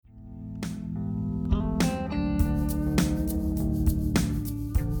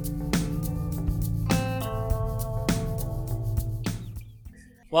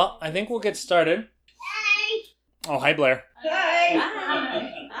Well, I think we'll get started. Hi. Oh, hi, Blair. Hi.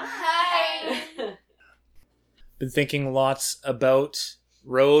 Hi. Been thinking lots about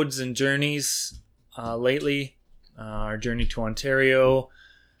roads and journeys lately. Our journey to Ontario,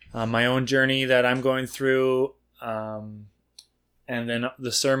 my own journey that I'm going through, and then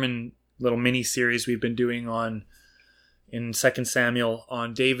the sermon little mini series we've been doing in 2 Samuel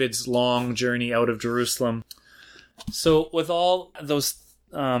on David's long journey out of Jerusalem. So with all those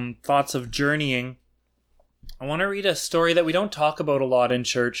thoughts of journeying, I want to read a story that we don't talk about a lot in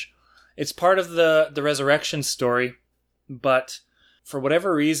church. It's part of the resurrection story, but for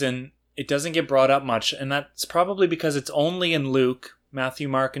whatever reason, it doesn't get brought up much, and that's probably because it's only in Luke. Matthew,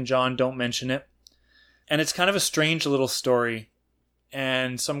 Mark, and John don't mention it. And it's kind of a strange little story.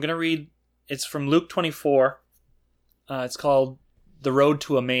 And so I'm going to read, it's from Luke 24. It's called The Road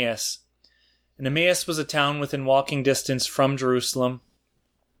to Emmaus. And Emmaus was a town within walking distance from Jerusalem.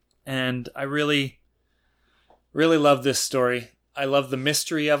 And I really, really love this story. I love the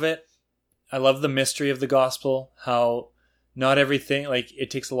mystery of it. I love the mystery of the gospel, how not everything,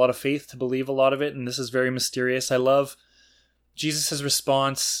 it takes a lot of faith to believe a lot of it, and this is very mysterious. I love Jesus'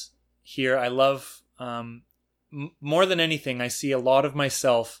 response here. I love, more than anything, I see a lot of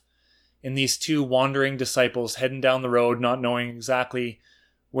myself in these two wandering disciples heading down the road, not knowing exactly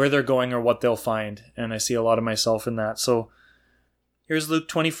where they're going or what they'll find, and I see a lot of myself in that. So here's Luke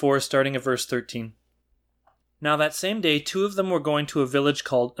 24, starting at verse 13. Now that same day, two of them were going to a village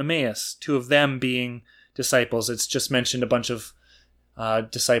called Emmaus, two of them being disciples. It's just mentioned a bunch of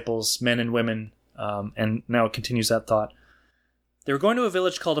disciples, men and women, and now it continues that thought. They were going to a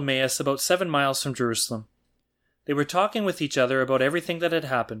village called Emmaus, about 7 miles from Jerusalem. They were talking with each other about everything that had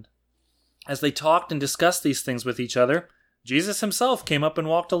happened. As they talked and discussed these things with each other, Jesus himself came up and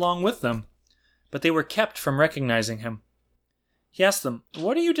walked along with them, but they were kept from recognizing him. He asked them,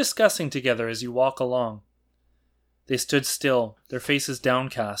 "What are you discussing together as you walk along?" They stood still, their faces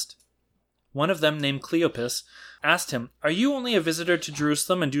downcast. One of them, named Cleopas, asked him, "Are you only a visitor to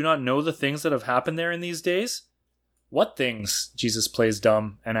Jerusalem and do not know the things that have happened there in these days?" "What things?" Jesus plays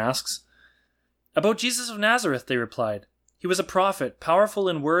dumb and asks. "About Jesus of Nazareth," they replied. "He was a prophet, powerful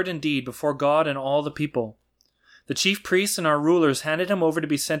in word and deed before God and all the people. The chief priests and our rulers handed him over to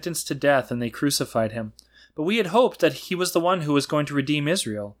be sentenced to death, and they crucified him. But we had hoped that he was the one who was going to redeem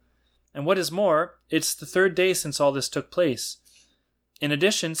Israel. And what is more, it's the third day since all this took place. In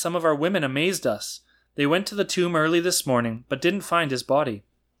addition, some of our women amazed us. They went to the tomb early this morning, but didn't find his body.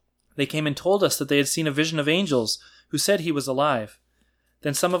 They came and told us that they had seen a vision of angels who said he was alive.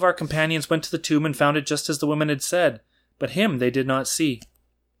 Then some of our companions went to the tomb and found it just as the women had said, but him they did not see."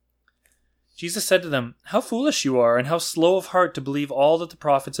 Jesus said to them, "How foolish you are, and how slow of heart to believe all that the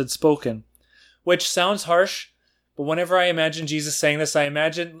prophets had spoken." Which sounds harsh, but whenever I imagine Jesus saying this, I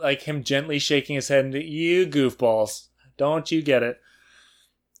imagine him gently shaking his head and, "You goofballs, don't you get it?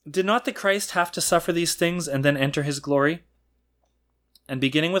 Did not the Christ have to suffer these things and then enter his glory?" And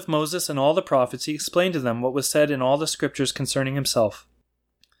beginning with Moses and all the prophets, he explained to them what was said in all the scriptures concerning himself.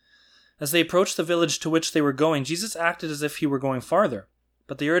 As they approached the village to which they were going, Jesus acted as if he were going farther.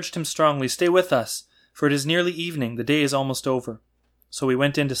 But they urged him strongly, "Stay with us, for it is nearly evening, the day is almost over." So he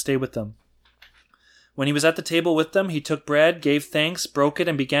went in to stay with them. When he was at the table with them, he took bread, gave thanks, broke it,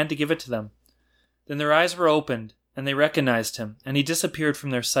 and began to give it to them. Then their eyes were opened, and they recognized him, and he disappeared from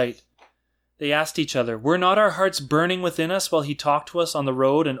their sight. They asked each other, "Were not our hearts burning within us while he talked to us on the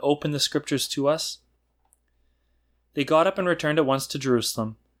road and opened the scriptures to us?" They got up and returned at once to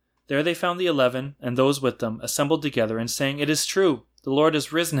Jerusalem. There they found the 11, and those with them, assembled together, and saying, "It is true, the Lord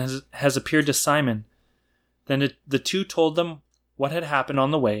is risen, has appeared to Simon." Then the two told them what had happened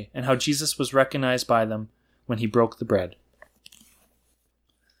on the way, and how Jesus was recognized by them when he broke the bread.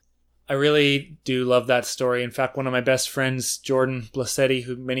 I really do love that story. In fact, one of my best friends, Jordan Blassetti,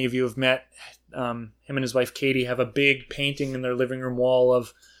 who many of you have met, him and his wife Katie have a big painting in their living room wall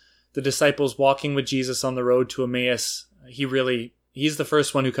of the disciples walking with Jesus on the road to Emmaus. He's the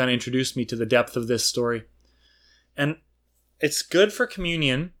first one who kind of introduced me to the depth of this story. And it's good for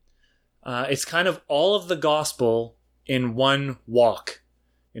communion. It's kind of all of the gospel in one walk,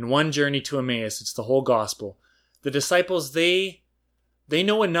 in one journey to Emmaus. It's the whole gospel. The disciples, they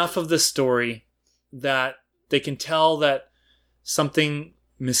know enough of the story that they can tell that something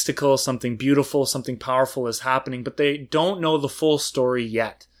mystical, something beautiful, something powerful is happening, but they don't know the full story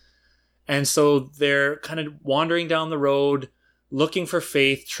yet. And so they're kind of wandering down the road, looking for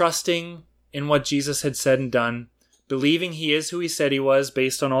faith, trusting in what Jesus had said and done, believing he is who he said he was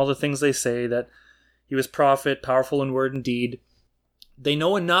based on all the things they say, that he was prophet, powerful in word and deed. They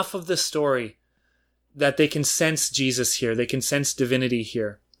know enough of the story that they can sense Jesus here. They can sense divinity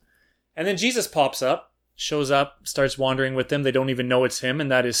here. And then Jesus pops up, shows up, starts wandering with them. They don't even know it's him.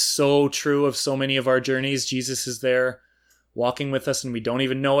 And that is so true of so many of our journeys. Jesus is there walking with us and we don't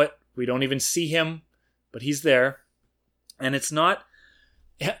even know it. We don't even see him, but he's there. And it's not,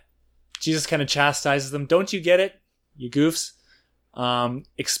 Jesus kind of chastises them. Don't you get it, you goofs?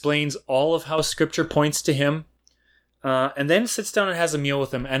 Explains all of how scripture points to him. And then sits down and has a meal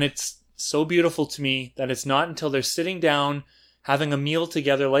with them. And it's so beautiful to me that it's not until they're sitting down, having a meal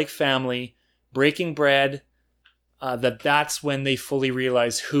together like family, breaking bread, that's when they fully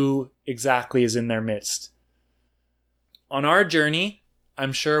realize who exactly is in their midst. On our journey,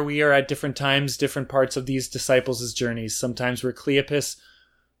 I'm sure we are at different times, different parts of these disciples' journeys. Sometimes we're Cleopas,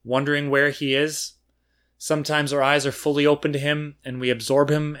 wondering where he is. Sometimes our eyes are fully open to him and we absorb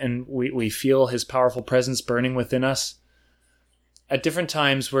him and we feel his powerful presence burning within us. At different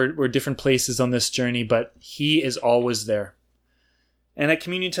times, we're different places on this journey, but he is always there. And at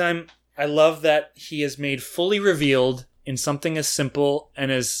communion time, I love that he is made fully revealed in something as simple and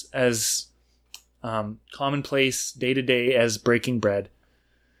as commonplace day to day as breaking bread.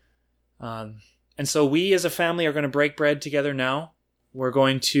 And so we as a family are going to break bread together now. We're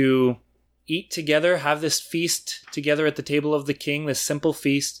going to eat together, have this feast together at the table of the King, this simple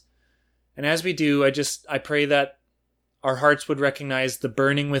feast. And as we do, I pray that our hearts would recognize the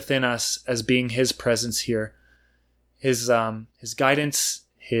burning within us as being his presence here. His guidance,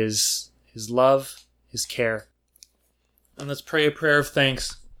 his love, his care. And let's pray a prayer of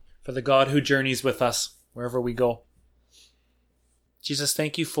thanks for the God who journeys with us wherever we go. Jesus,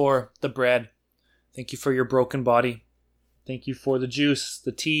 thank you for the bread. Thank you for your broken body. Thank you for the juice,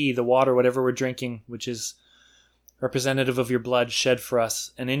 the tea, the water, whatever we're drinking, which is representative of your blood shed for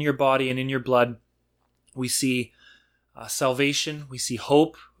us. And in your body and in your blood, we see salvation, we see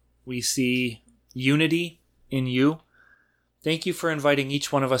hope, we see unity in you. Thank you for inviting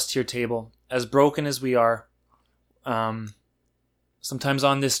each one of us to your table, as broken as we are. Sometimes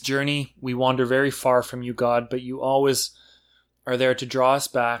on this journey, we wander very far from you, God, but you always are there to draw us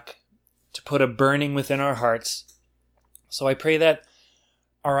back, to put a burning within our hearts. So I pray that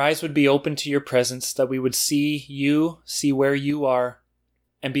our eyes would be open to your presence, that we would see you, see where you are,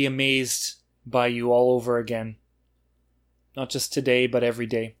 and be amazed by you all over again. Not just today, but every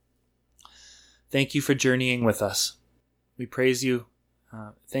day. Thank you for journeying with us. We praise you.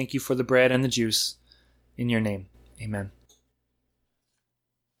 Thank you for the bread and the juice. In your name, amen.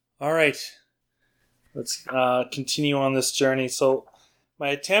 All right, let's continue on this journey. So my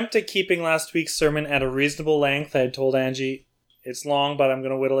attempt at keeping last week's sermon at a reasonable length, I had told Angie, it's long, but I'm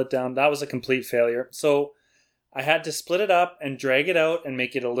going to whittle it down. That was a complete failure. So I had to split it up and drag it out and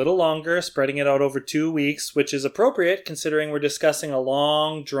make it a little longer, spreading it out over 2 weeks, which is appropriate considering we're discussing a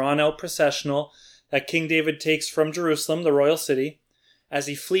long, drawn-out processional that King David takes from Jerusalem, the royal city, as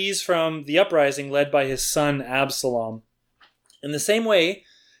he flees from the uprising led by his son Absalom. In the same way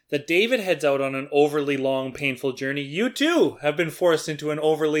that David heads out on an overly long, painful journey, you too have been forced into an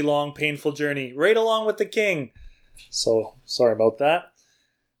overly long, painful journey, right along with the king. So, sorry about that.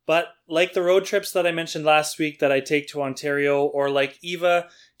 But like the road trips that I mentioned last week that I take to Ontario, or like Eva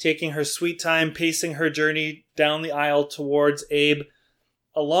taking her sweet time pacing her journey down the aisle towards Abe,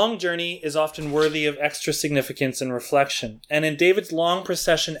 a long journey is often worthy of extra significance and reflection. And in David's long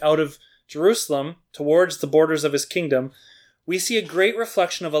procession out of Jerusalem towards the borders of his kingdom, we see a great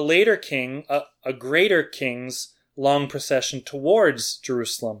reflection of a later king, a greater king's long procession towards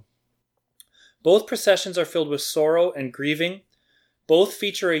Jerusalem. Both processions are filled with sorrow and grieving. Both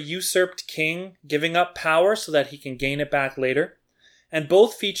feature a usurped king giving up power so that he can gain it back later. And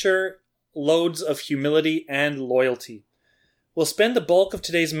both feature loads of humility and loyalty. We'll spend the bulk of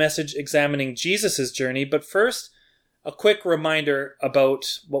today's message examining Jesus' journey, but first, a quick reminder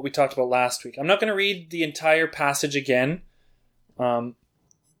about what we talked about last week. I'm not going to read the entire passage again.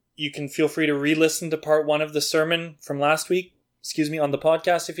 You can feel free to re-listen to part 1 of the sermon from last week, on the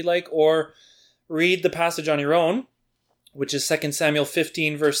podcast if you like, or read the passage on your own, which is 2 Samuel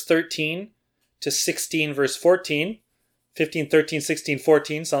 15, verse 13 to 16, verse 14. 15, 13, 16,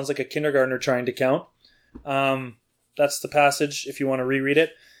 14. Sounds like a kindergartner trying to count. That's the passage if you want to reread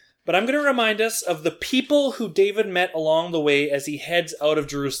it. But I'm going to remind us of the people who David met along the way as he heads out of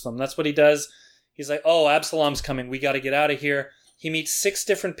Jerusalem. That's what he does. He's like, oh, Absalom's coming. We got to get out of here. He meets 6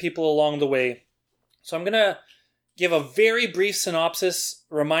 different people along the way. So I'm going to give a very brief synopsis,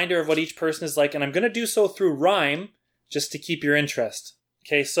 reminder of what each person is like, and I'm going to do so through rhyme just to keep your interest.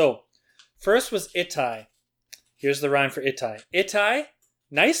 Okay, so first was Ittai. Here's the rhyme for Ittai. Ittai,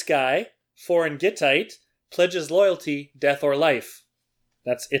 nice guy, foreign Gittite, pledges loyalty, death or life.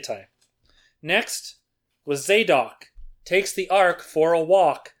 That's Ittai. Next was Zadok. Takes the ark for a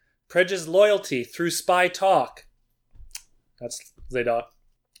walk. Pledges loyalty through spy talk. That's Zadok.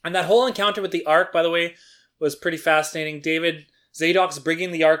 And that whole encounter with the ark, by the way, was pretty fascinating. Zadok's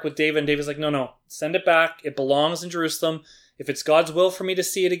bringing the ark with David, and David's like, no, send it back. It belongs in Jerusalem. If it's God's will for me to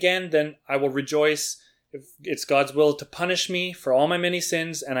see it again, then I will rejoice. If it's God's will to punish me for all my many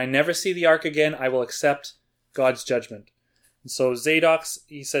sins, and I never see the ark again, I will accept God's judgment. And so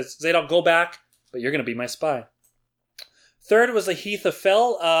he says, Zadok, go back, but you're going to be my spy. Third was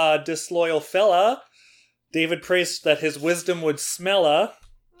Ahithophel, a disloyal fella. David prays that his wisdom would smell.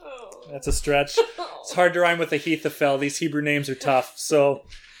 That's a stretch. It's hard to rhyme with Ahithophel. These Hebrew names are tough. So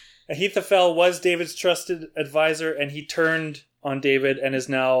Ahithophel was David's trusted advisor, and he turned on David and is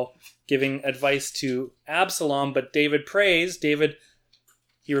now giving advice to Absalom. But David prays.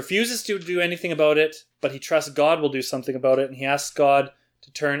 He refuses to do anything about it, but he trusts God will do something about it, and he asks God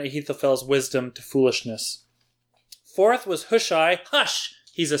to turn Ahithophel's wisdom to foolishness. Fourth was Hushai. Hush,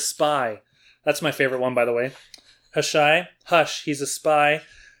 he's a spy. That's my favorite one, by the way. Hushai, hush, he's a spy.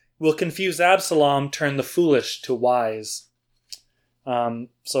 Will confuse Absalom, turn the foolish to wise.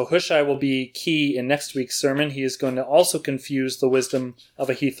 So Hushai will be key in next week's sermon. He is going to also confuse the wisdom of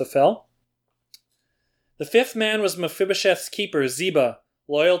Ahithophel. The fifth man was Mephibosheth's keeper, Ziba.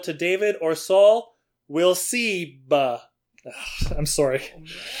 Loyal to David or Saul? We'll see, I'm sorry.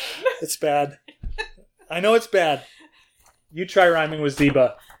 It's bad. I know it's bad. You try rhyming with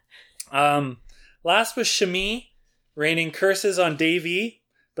Ziba. Last was Shimei, raining curses on Davy,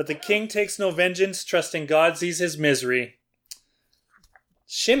 but the king takes no vengeance, trusting God sees his misery.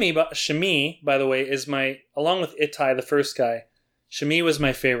 Shimei, by the way, is along with Ittai, the first guy, Shimei was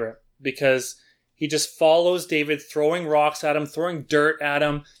my favorite because he just follows David, throwing rocks at him, throwing dirt at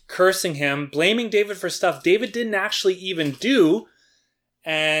him, cursing him, blaming David for stuff David didn't actually even do.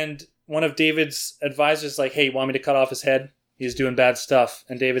 And one of David's advisors is like, hey, you want me to cut off his head? He's doing bad stuff.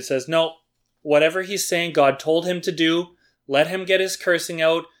 And David says, no, whatever he's saying, God told him to do. Let him get his cursing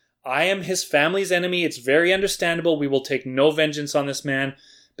out. I am his family's enemy. It's very understandable. We will take no vengeance on this man.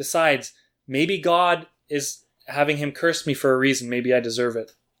 Besides, maybe God is having him curse me for a reason. Maybe I deserve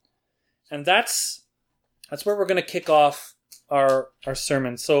it. And that's where we're going to kick off our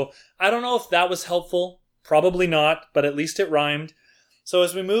sermon. So I don't know if that was helpful. Probably not, but at least it rhymed. So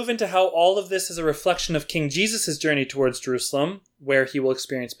as we move into how all of this is a reflection of King Jesus' journey towards Jerusalem, where he will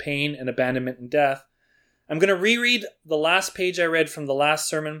experience pain and abandonment and death, I'm going to reread the last page I read from the last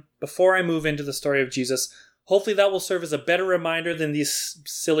sermon before I move into the story of Jesus. Hopefully that will serve as a better reminder than these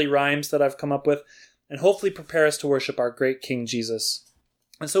silly rhymes that I've come up with, and hopefully prepare us to worship our great King Jesus.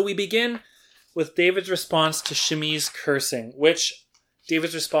 And so we begin with David's response to Shimei's cursing, which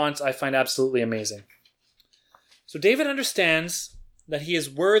David's response I find absolutely amazing. So David understands that he is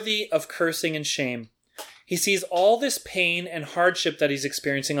worthy of cursing and shame. He sees all this pain and hardship that he's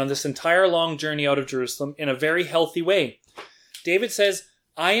experiencing on this entire long journey out of Jerusalem in a very healthy way. David says,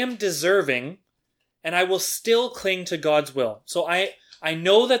 I am deserving, and I will still cling to God's will. So I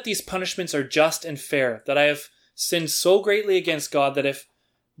know that these punishments are just and fair, that I have sinned so greatly against God that if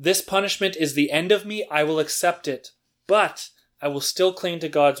this punishment is the end of me, I will accept it. But I will still cling to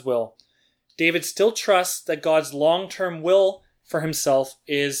God's will. David still trusts that God's long-term will for himself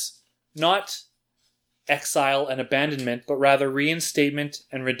is not exile and abandonment, but rather reinstatement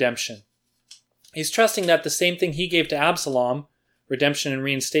and redemption. He's trusting that the same thing he gave to Absalom, redemption and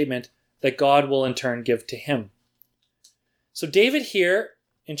reinstatement, that God will in turn give to him. So David here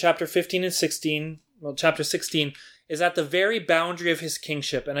in chapter 16 is at the very boundary of his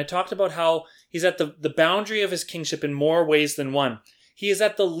kingship. And I talked about how he's at the boundary of his kingship in more ways than one. He is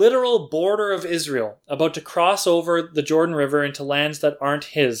at the literal border of Israel, about to cross over the Jordan River into lands that aren't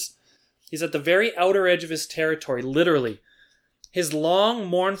his. He's at the very outer edge of his territory, literally. His long,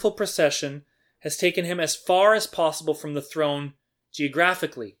 mournful procession has taken him as far as possible from the throne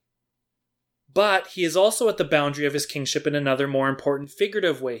geographically. But he is also at the boundary of his kingship in another more important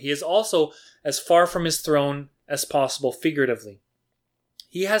figurative way. He is also as far from his throne as possible figuratively.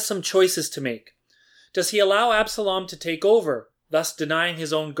 He has some choices to make. Does he allow Absalom to take over, thus denying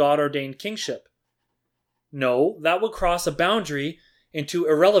his own God-ordained kingship? No, that would cross a boundary into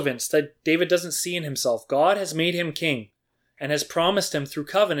irrelevance that David doesn't see in himself. God has made him king and has promised him through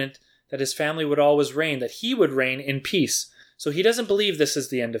covenant that his family would always reign, that he would reign in peace. So he doesn't believe this is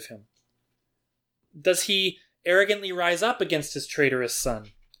the end of him. Does he arrogantly rise up against his traitorous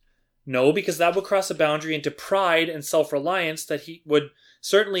son? No, because that would cross a boundary into pride and self-reliance that he would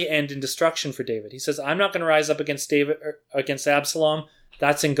certainly end in destruction for David. He says, I'm not going to rise up against Absalom.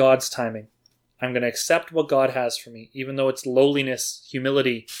 That's in God's timing. I'm going to accept what God has for me, even though it's lowliness,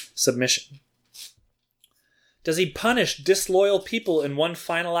 humility, submission. Does he punish disloyal people in one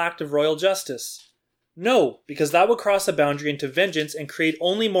final act of royal justice? No, because that would cross a boundary into vengeance and create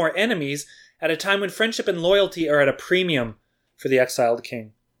only more enemies at a time when friendship and loyalty are at a premium for the exiled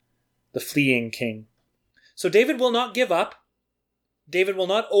king, the fleeing king. So David will not give up. David will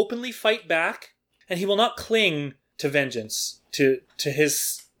not openly fight back, and he will not cling to vengeance, to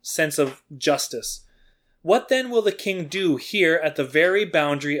his sense of justice. What then will the king do here at the very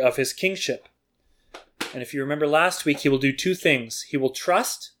boundary of his kingship? And if you remember last week, he will do two things. He will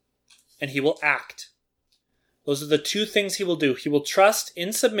trust and he will act. Those are the two things he will do. He will trust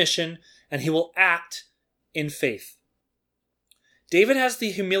in submission and he will act in faith. David has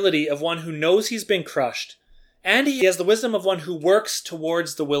the humility of one who knows he's been crushed, and he has the wisdom of one who works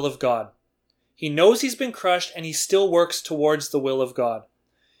towards the will of God. He knows he's been crushed and he still works towards the will of God.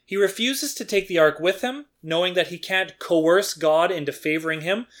 He refuses to take the ark with him, knowing that he can't coerce God into favoring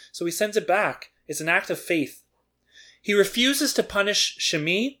him, so he sends it back. It's an act of faith. He refuses to punish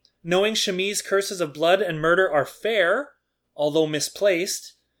Shimei, knowing Shimei's curses of blood and murder are fair, although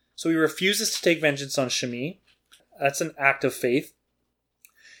misplaced, so he refuses to take vengeance on Shimei. That's an act of faith.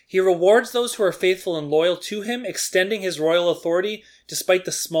 He rewards those who are faithful and loyal to him, extending his royal authority despite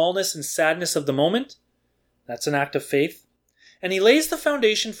the smallness and sadness of the moment. That's an act of faith. And he lays the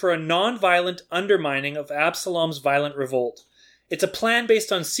foundation for a non-violent undermining of Absalom's violent revolt. It's a plan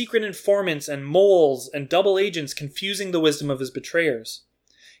based on secret informants and moles and double agents confusing the wisdom of his betrayers.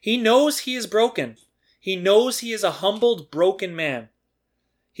 He knows he is broken. He knows he is a humbled, broken man.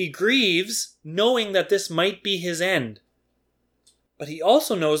 He grieves, knowing that this might be his end. But he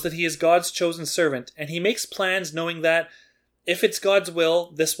also knows that he is God's chosen servant, and he makes plans knowing that, if it's God's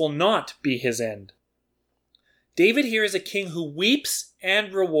will, this will not be his end. David here is a king who weeps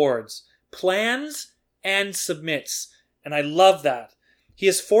and rewards, plans and submits, and I love that. He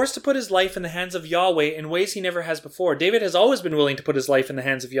is forced to put his life in the hands of Yahweh in ways he never has before. David has always been willing to put his life in the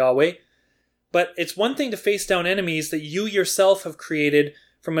hands of Yahweh, but it's one thing to face down enemies that you yourself have created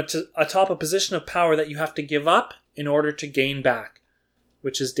from atop a position of power that you have to give up in order to gain back,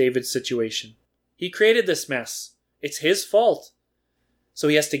 which is David's situation. He created this mess. It's his fault. So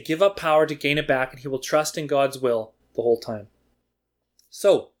he has to give up power to gain it back, and he will trust in God's will the whole time.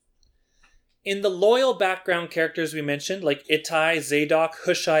 So, in the loyal background characters we mentioned, like Ittai, Zadok,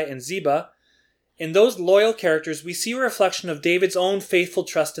 Hushai, and Ziba, in those loyal characters, we see a reflection of David's own faithful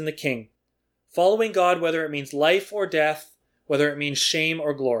trust in the king, following God whether it means life or death, whether it means shame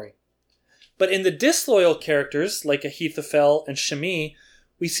or glory. But in the disloyal characters, like Ahithophel and Shimei,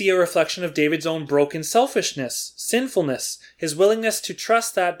 we see a reflection of David's own broken selfishness, sinfulness, his willingness to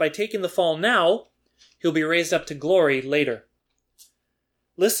trust that by taking the fall now, he'll be raised up to glory later.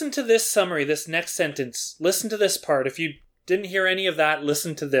 Listen to this summary, this next sentence. Listen to this part. If you didn't hear any of that,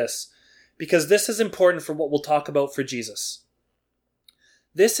 listen to this, because this is important for what we'll talk about for Jesus.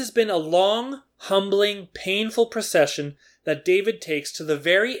 This has been a long, humbling, painful procession that David takes to the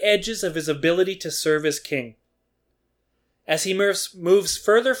very edges of his ability to serve as king. As he moves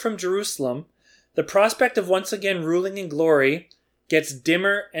further from Jerusalem, the prospect of once again ruling in glory gets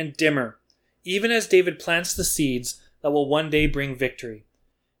dimmer and dimmer, even as David plants the seeds that will one day bring victory.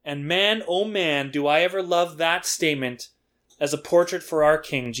 And man, oh man, do I ever love that statement as a portrait for our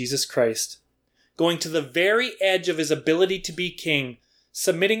King, Jesus Christ. Going to the very edge of his ability to be king,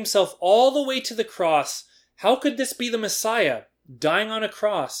 submitting himself all the way to the cross. How could this be the Messiah? Dying on a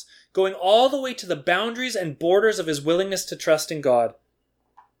cross, going all the way to the boundaries and borders of his willingness to trust in God,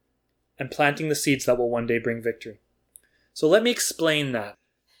 and planting the seeds that will one day bring victory. So let me explain that.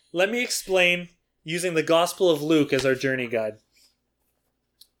 Let me explain using the Gospel of Luke as our journey guide.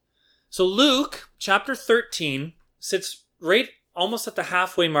 So Luke, chapter 13, sits right almost at the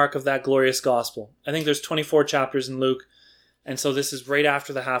halfway mark of that glorious gospel. I think there's 24 chapters in Luke, and so this is right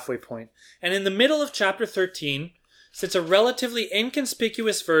after the halfway point. And in the middle of chapter 13 sits a relatively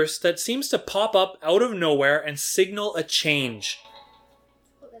inconspicuous verse that seems to pop up out of nowhere and signal a change.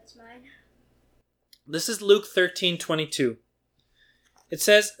 Oh, that's mine. This is Luke 13:22. It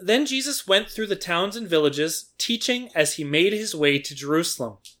says, "Then Jesus went through the towns and villages, teaching as he made his way to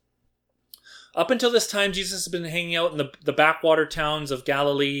Jerusalem." Up until this time, Jesus has been hanging out in the backwater towns of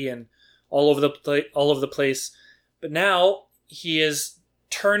Galilee and all over the place. But now he is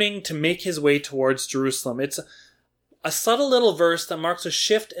turning to make his way towards Jerusalem. It's a subtle little verse that marks a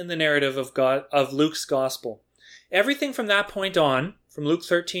shift in the narrative of Luke's gospel. Everything from that point on, from Luke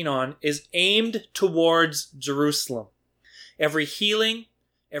 13 on, is aimed towards Jerusalem. Every healing,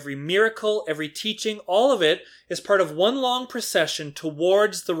 every miracle, every teaching, all of it is part of one long procession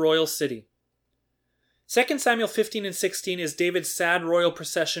towards the royal city. 2 Samuel 15 and 16 is David's sad royal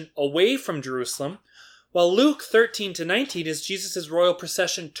procession away from Jerusalem, while Luke 13-19 is Jesus' royal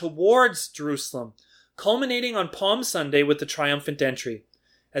procession towards Jerusalem, culminating on Palm Sunday with the triumphant entry,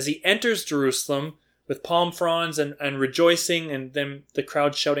 as he enters Jerusalem with palm fronds and rejoicing, and then the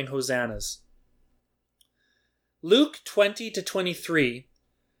crowd shouting hosannas. Luke 20-23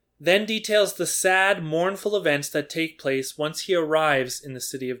 then details the sad, mournful events that take place once he arrives in the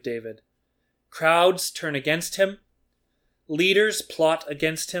city of David. Crowds turn against him. Leaders plot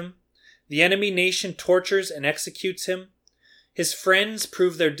against him. The enemy nation tortures and executes him. His friends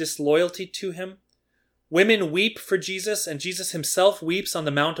prove their disloyalty to him. Women weep for Jesus, and Jesus himself weeps on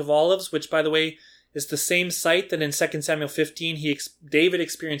the Mount of Olives, which, by the way, is the same site that in 2 Samuel 15 David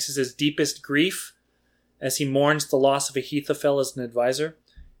experiences his deepest grief as he mourns the loss of Ahithophel as an advisor.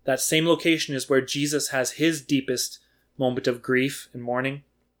 That same location is where Jesus has his deepest moment of grief and mourning.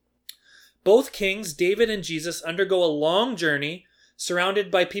 Both kings, David and Jesus, undergo a long journey surrounded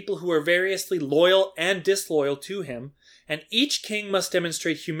by people who are variously loyal and disloyal to him, and each king must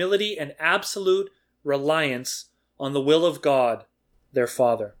demonstrate humility and absolute reliance on the will of God, their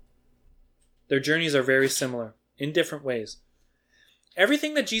Father. Their journeys are very similar, in different ways.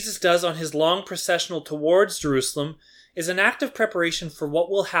 Everything that Jesus does on his long processional towards Jerusalem is an act of preparation for what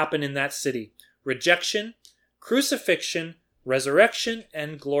will happen in that city: rejection, crucifixion, resurrection,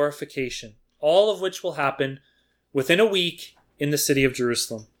 and glorification, all of which will happen within a week in the city of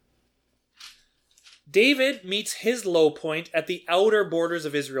Jerusalem. David meets his low point at the outer borders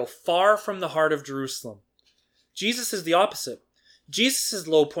of Israel, far from the heart of Jerusalem. Jesus is the opposite. Jesus'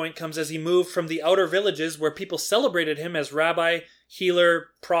 low point comes as he moved from the outer villages where people celebrated him as rabbi, healer,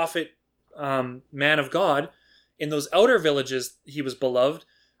 prophet, man of God. In those outer villages, he was beloved.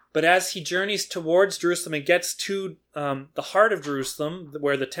 But as he journeys towards Jerusalem and gets to the heart of Jerusalem,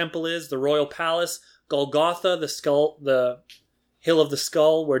 where the temple is, the royal palace, Golgotha, the hill of the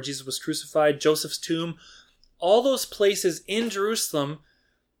skull where Jesus was crucified, Joseph's tomb, all those places in Jerusalem,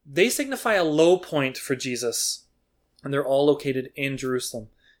 they signify a low point for Jesus. And they're all located in Jerusalem.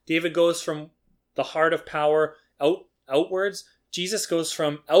 David goes from the heart of power outwards. Jesus goes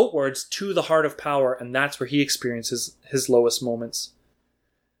from outwards to the heart of power, and that's where he experiences his lowest moments.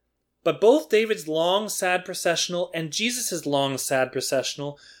 But both David's long, sad processional and Jesus' long, sad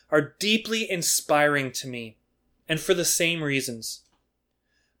processional are deeply inspiring to me, and for the same reasons.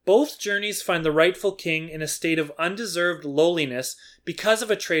 Both journeys find the rightful king in a state of undeserved lowliness because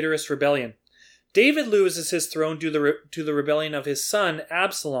of a traitorous rebellion. David loses his throne due to the rebellion of his son,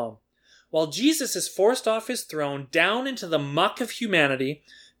 Absalom, while Jesus is forced off his throne down into the muck of humanity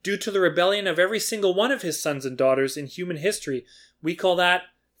due to the rebellion of every single one of his sons and daughters in human history. We call that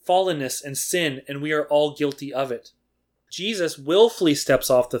fallenness and sin, and we are all guilty of it. Jesus willfully steps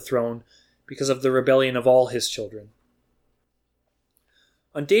off the throne because of the rebellion of all his children.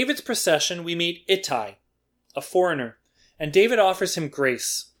 On David's procession, we meet Ittai, a foreigner, and David offers him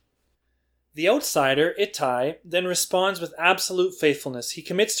grace. The outsider, Ittai, then responds with absolute faithfulness. He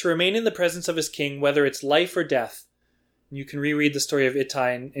commits to remain in the presence of his king, whether it's life or death. And you can reread the story of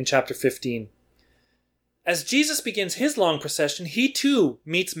Ittai in chapter 15. As Jesus begins his long procession, he too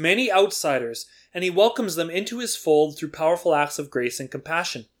meets many outsiders, and he welcomes them into his fold through powerful acts of grace and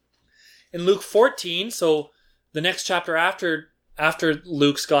compassion. In Luke 14, so the next chapter after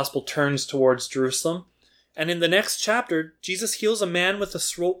Luke's gospel turns towards Jerusalem, and in the next chapter, Jesus heals a man with a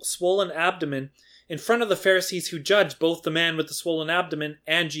swollen abdomen in front of the Pharisees who judge both the man with the swollen abdomen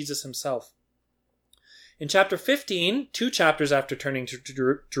and Jesus himself. In chapter 15, 2 chapters after turning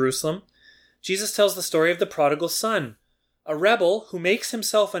to Jerusalem, Jesus tells the story of the prodigal son, a rebel who makes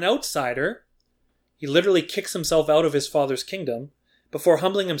himself an outsider. He literally kicks himself out of his father's kingdom before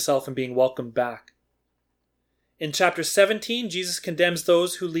humbling himself and being welcomed back. In chapter 17, Jesus condemns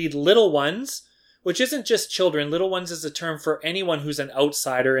those who lead little ones, which isn't just children. Little ones is a term for anyone who's an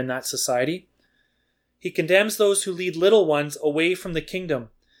outsider in that society. He condemns those who lead little ones away from the kingdom.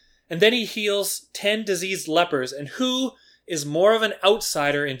 And then he heals 10 diseased lepers. And who is more of an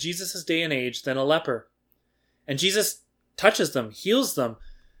outsider in Jesus' day and age than a leper? And Jesus touches them, heals them,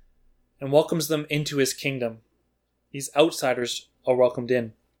 and welcomes them into his kingdom. These outsiders are welcomed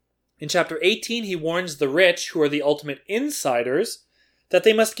in. In chapter 18, he warns the rich, who are the ultimate insiders, that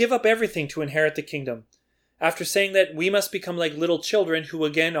they must give up everything to inherit the kingdom, after saying that we must become like little children who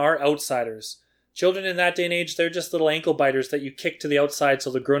again are outsiders. Children in that day and age, they're just little ankle biters that you kick to the outside so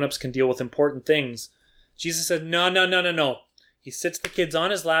the grown-ups can deal with important things. Jesus said, no. He sits the kids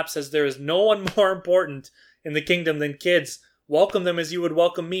on his lap, says there is no one more important in the kingdom than kids. Welcome them as you would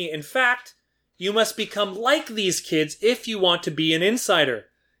welcome me. In fact, you must become like these kids if you want to be an insider.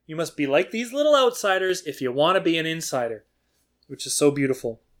 You must be like these little outsiders if you want to be an insider. Which is so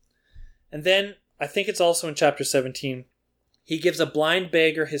beautiful. And then I think it's also in chapter 17. He gives a blind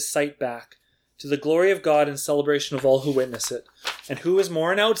beggar his sight back to the glory of God and celebration of all who witness it. And who is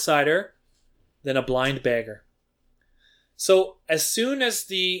more an outsider than a blind beggar? So as soon as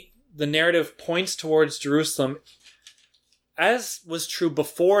the narrative points towards Jerusalem, as was true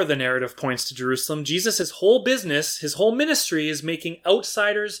before the narrative points to Jerusalem, Jesus' whole business, his whole ministry is making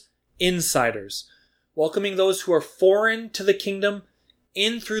outsiders insiders, welcoming those who are foreign to the kingdom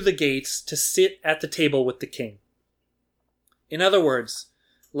in through the gates to sit at the table with the king. In other words,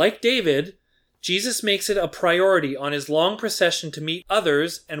 like David, Jesus makes it a priority on his long procession to meet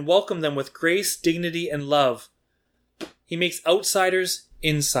others and welcome them with grace, dignity, and love. He makes outsiders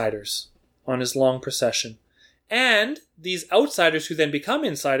insiders on his long procession. And these outsiders who then become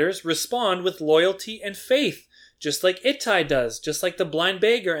insiders respond with loyalty and faith, just like Ittai does, just like the blind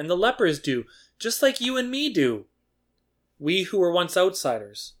beggar and the lepers do, just like you and me do. We who were once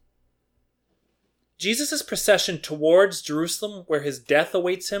outsiders. Jesus' procession towards Jerusalem, where his death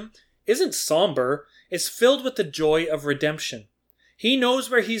awaits him, isn't somber. It's filled with the joy of redemption. He knows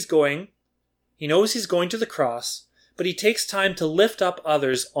where he's going. He knows he's going to the cross, but he takes time to lift up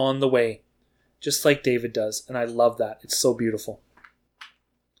others on the way, just like David does, and I love that. It's so beautiful.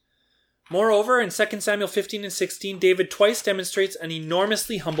 Moreover, in 2 Samuel 15 and 16, David twice demonstrates an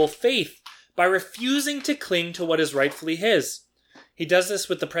enormously humble faith by refusing to cling to what is rightfully his. He does this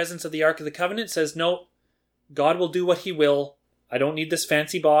with the presence of the Ark of the Covenant, says, no, God will do what he will. I don't need this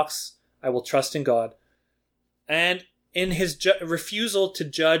fancy box. I will trust in God. And in his refusal to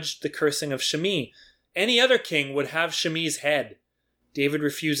judge the cursing of Shimei, any other king would have Shimei's head. David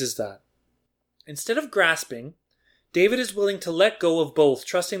refuses that. Instead of grasping, David is willing to let go of both,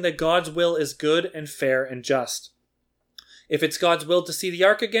 trusting that God's will is good and fair and just. If it's God's will to see the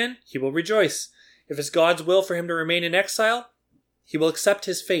ark again, he will rejoice. If it's God's will for him to remain in exile, he will accept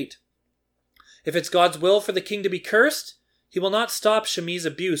his fate. If it's God's will for the king to be cursed, he will not stop Shimei's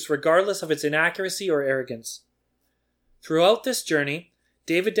abuse, regardless of its inaccuracy or arrogance. Throughout this journey,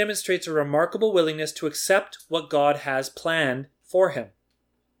 David demonstrates a remarkable willingness to accept what God has planned for him.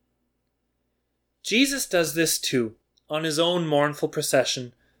 Jesus does this too, on his own mournful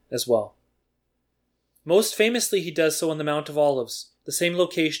procession as well. Most famously, he does so on the Mount of Olives, the same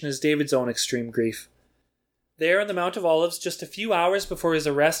location as David's own extreme grief. There on the Mount of Olives, just a few hours before his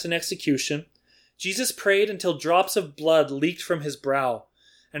arrest and execution, Jesus prayed until drops of blood leaked from his brow.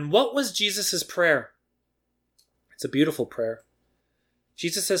 And what was Jesus' prayer? It's a beautiful prayer.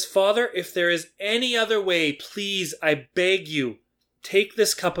 Jesus says, Father, if there is any other way, please, I beg you, take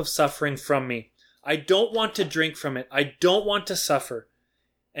this cup of suffering from me. I don't want to drink from it. I don't want to suffer.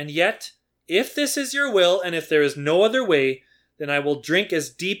 And yet, if this is your will, and if there is no other way, then I will drink as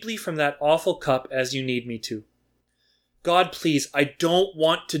deeply from that awful cup as you need me to. God, please, I don't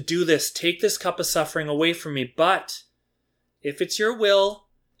want to do this. Take this cup of suffering away from me. But if it's your will,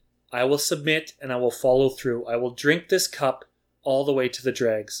 I will submit and I will follow through. I will drink this cup all the way to the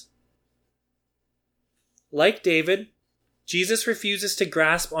dregs. Like David, Jesus refuses to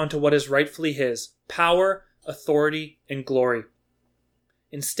grasp onto what is rightfully his: power, authority, and glory.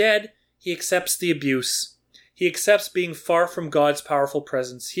 Instead, he accepts the abuse. He accepts being far from God's powerful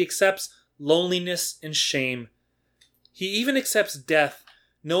presence. He accepts loneliness and shame. He even accepts death,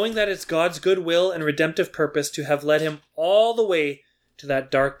 knowing that it's God's good will and redemptive purpose to have led him all the way to that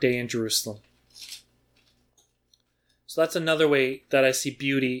dark day in Jerusalem. So that's another way that I see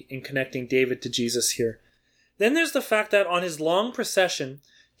beauty in connecting David to Jesus here. Then there's the fact that on his long procession,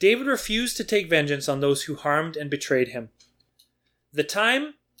 David refused to take vengeance on those who harmed and betrayed him. The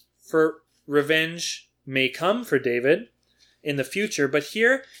time for revenge may come for David in the future, but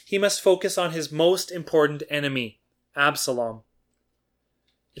here he must focus on his most important enemy, Absalom.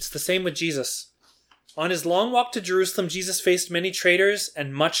 It's the same with Jesus. On his long walk to Jerusalem, Jesus faced many traitors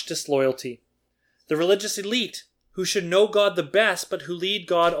and much disloyalty. The religious elite, who should know God the best, but who lead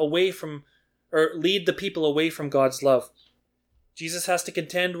the people away from God's love. Jesus has to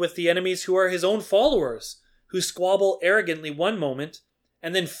contend with the enemies who are his own followers, who squabble arrogantly one moment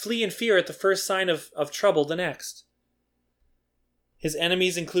and then flee in fear at the first sign of trouble the next. His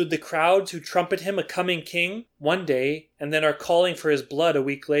enemies include the crowds who trumpet him a coming king one day and then are calling for his blood a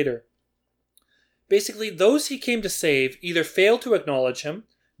week later. Basically, those he came to save either fail to acknowledge him,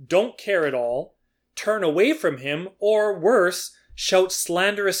 don't care at all, turn away from him, or worse, shout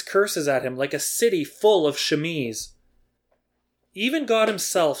slanderous curses at him like a city full of Shimeis. Even God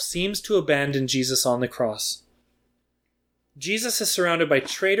himself seems to abandon Jesus on the cross. Jesus is surrounded by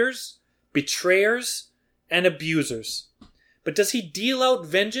traitors, betrayers, and abusers. But does he deal out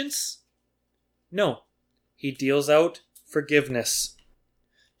vengeance? No. He deals out forgiveness.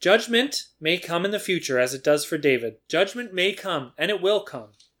 Judgment may come in the future as it does for David. Judgment may come, and it will come.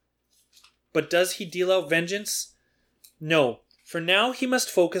 But does he deal out vengeance? No. For now, he must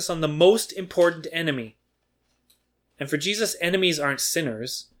focus on the most important enemy. And for Jesus, enemies aren't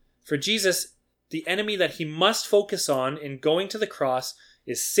sinners. For Jesus, the enemy that he must focus on in going to the cross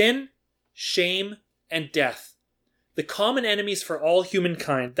is sin, shame, and death. The common enemies for all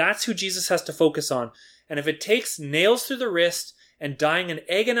humankind. That's who Jesus has to focus on. And if it takes nails through the wrist and dying an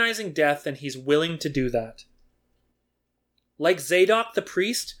agonizing death, then he's willing to do that. Like Zadok the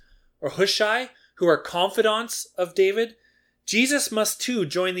priest or Hushai, who are confidants of David, Jesus must too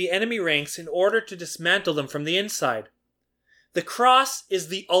join the enemy ranks in order to dismantle them from the inside. The cross is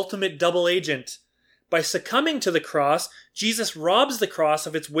the ultimate double agent. By succumbing to the cross, Jesus robs the cross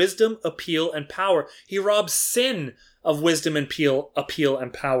of its wisdom, appeal, and power. He robs sin of wisdom and appeal,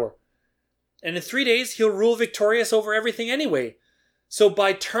 and power. And in 3 days, he'll rule victorious over everything anyway. So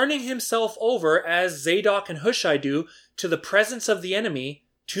by turning himself over, as Zadok and Hushai do, to the presence of the enemy,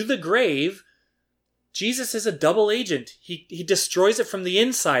 to the grave, Jesus is a double agent. He destroys it from the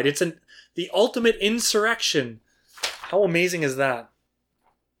inside. It's the ultimate insurrection. How amazing is that?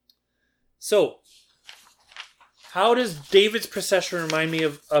 So, how does David's procession remind me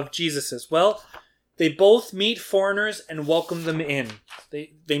of Jesus's? Well, they both meet foreigners and welcome them in.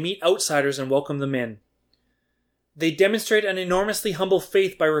 They meet outsiders and welcome them in. They demonstrate an enormously humble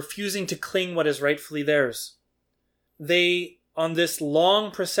faith by refusing to cling what is rightfully theirs. They, on this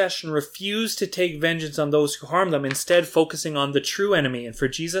long procession, refuse to take vengeance on those who harm them, instead focusing on the true enemy. And for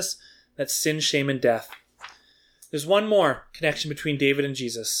Jesus, that's sin, shame, and death. There's one more connection between David and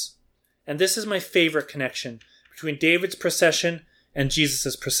Jesus. And this is my favorite connection between David's procession and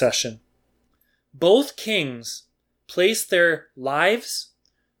Jesus' procession. Both kings place their lives,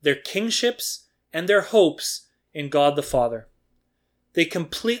 their kingships, and their hopes in God the Father. They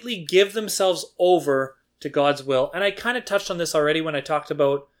completely give themselves over to God's will. And I kind of touched on this already when I talked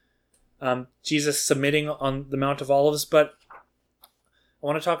about Jesus submitting on the Mount of Olives, but I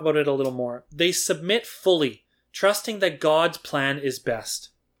want to talk about it a little more. They submit fully, trusting that God's plan is best.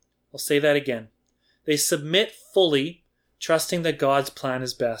 I'll say that again. They submit fully, trusting that God's plan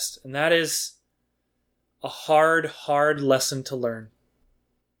is best. And that is a hard lesson to learn.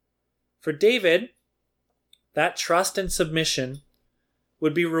 For David, that trust and submission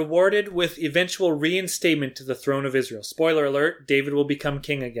would be rewarded with eventual reinstatement to the throne of Israel. Spoiler alert, David will become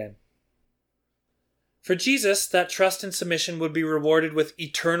king again. For Jesus, that trust and submission would be rewarded with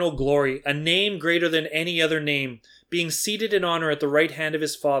eternal glory, a name greater than any other name, being seated in honor at the right hand of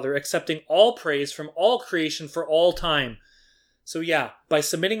his Father, accepting all praise from all creation for all time. So yeah, by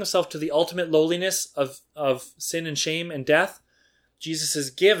submitting himself to the ultimate lowliness of sin and shame and death, Jesus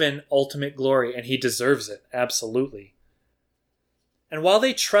is given ultimate glory, and he deserves it, absolutely. And while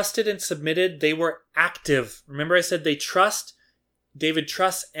they trusted and submitted, they were active. Remember I said they trust, David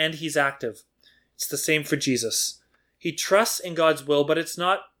trusts, and he's active. It's the same for Jesus. He trusts in God's will, but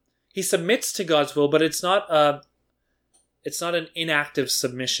he submits to God's will, but it's not an inactive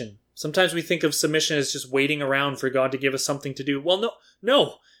submission. Sometimes we think of submission as just waiting around for God to give us something to do. Well,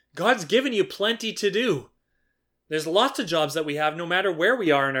 no. God's given you plenty to do. There's lots of jobs that we have no matter where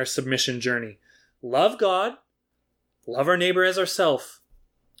we are in our submission journey. Love God. Love our neighbor as ourselves.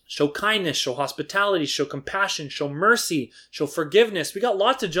 Show kindness, show hospitality, show compassion, show mercy, show forgiveness. We got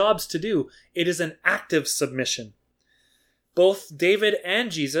lots of jobs to do. It is an active submission. Both David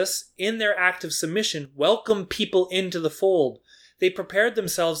and Jesus, in their active submission, welcome people into the fold. They prepared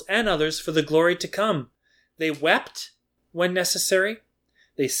themselves and others for the glory to come. They wept when necessary.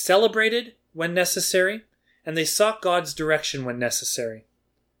 They celebrated when necessary. And they sought God's direction when necessary.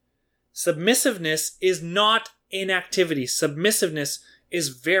 Submissiveness is not inactivity. Submissiveness is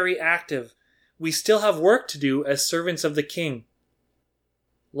very active. We still have work to do as servants of the King.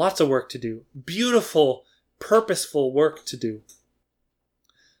 Lots of work to do. Beautiful, purposeful work to do.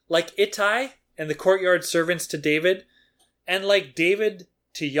 Like Ittai and the courtyard servants to David, and like David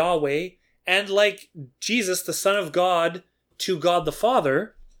to Yahweh, and like Jesus, the Son of God, to God the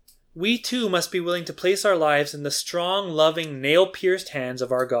Father, we too must be willing to place our lives in the strong, loving, nail-pierced hands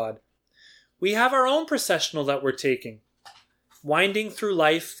of our God. We have our own processional that we're taking, winding through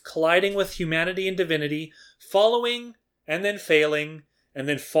life, colliding with humanity and divinity, following and then failing, and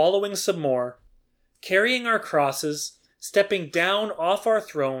then following some more, carrying our crosses, stepping down off our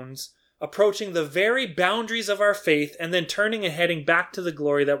thrones, approaching the very boundaries of our faith, and then turning and heading back to the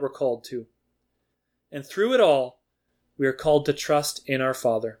glory that we're called to. And through it all, we are called to trust in our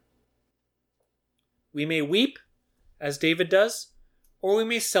Father. We may weep, as David does, or we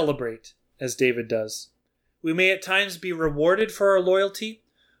may celebrate, as David does. We may at times be rewarded for our loyalty,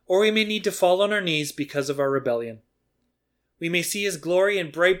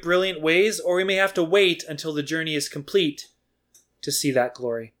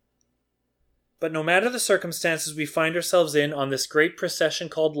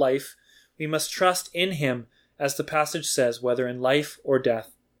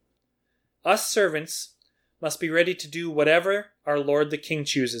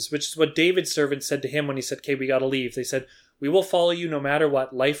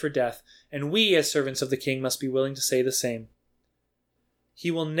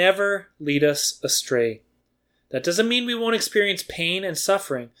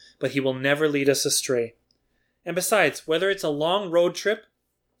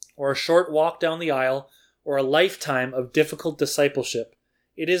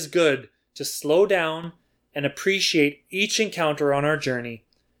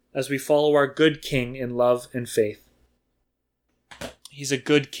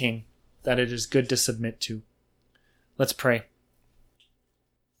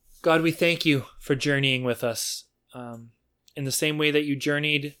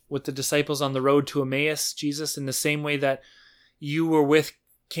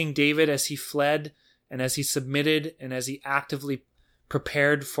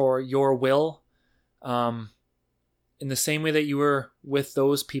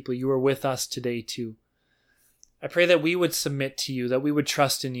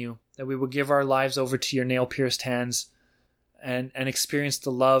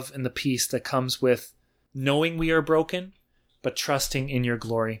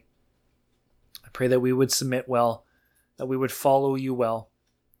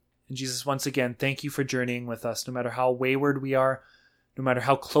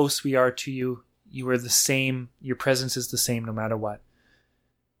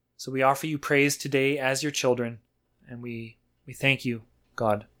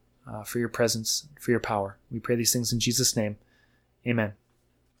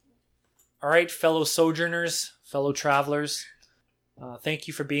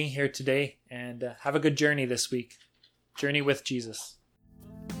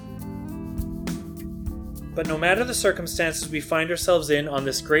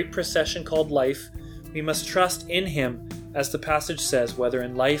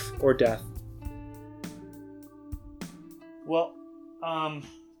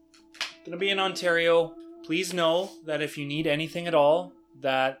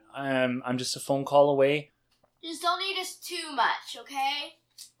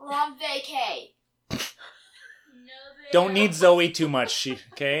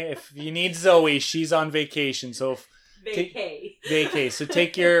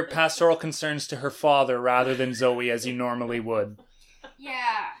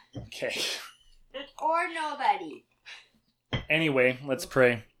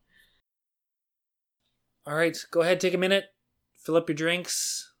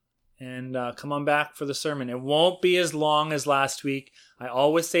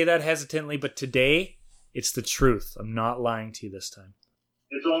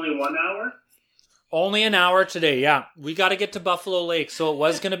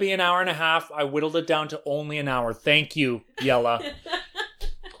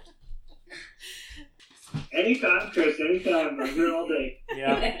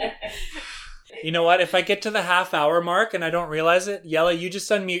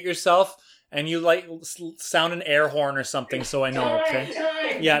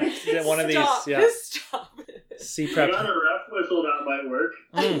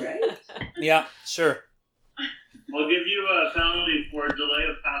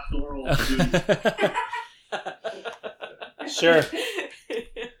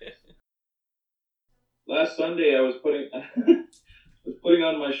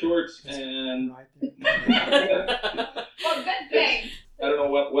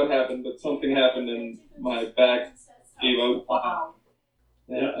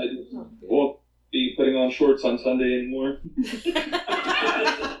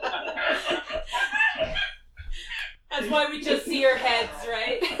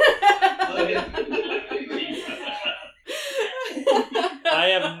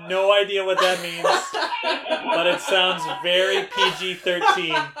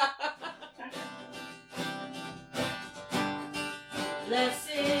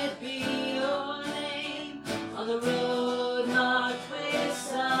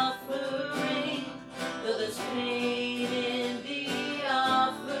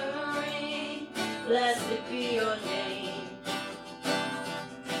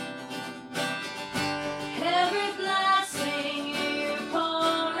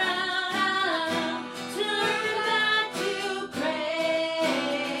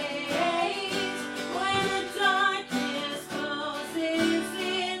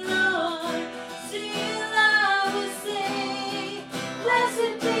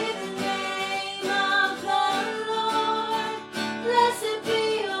 Blessed be the name of the Lord. Blessed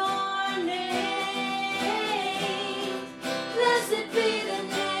be your name. Blessed be the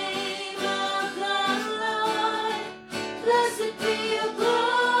name of the Lord. Blessed be your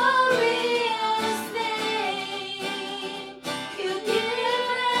glorious name. You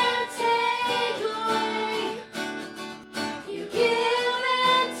give and take away. You give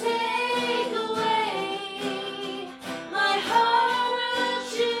and take away. My heart will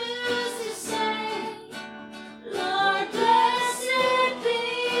choose to say, Lord, blessed be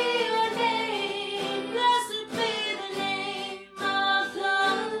your name. Blessed be the name of the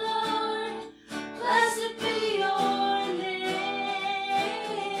Lord. Blessed be your name.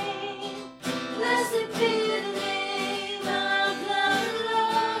 Blessed be the name of the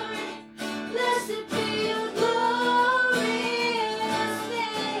Lord. Blessed be your glorious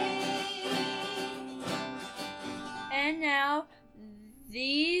name. And now,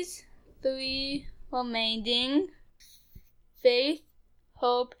 these three remaining faith,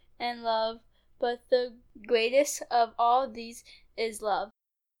 hope, and love, but the greatest of all these is love.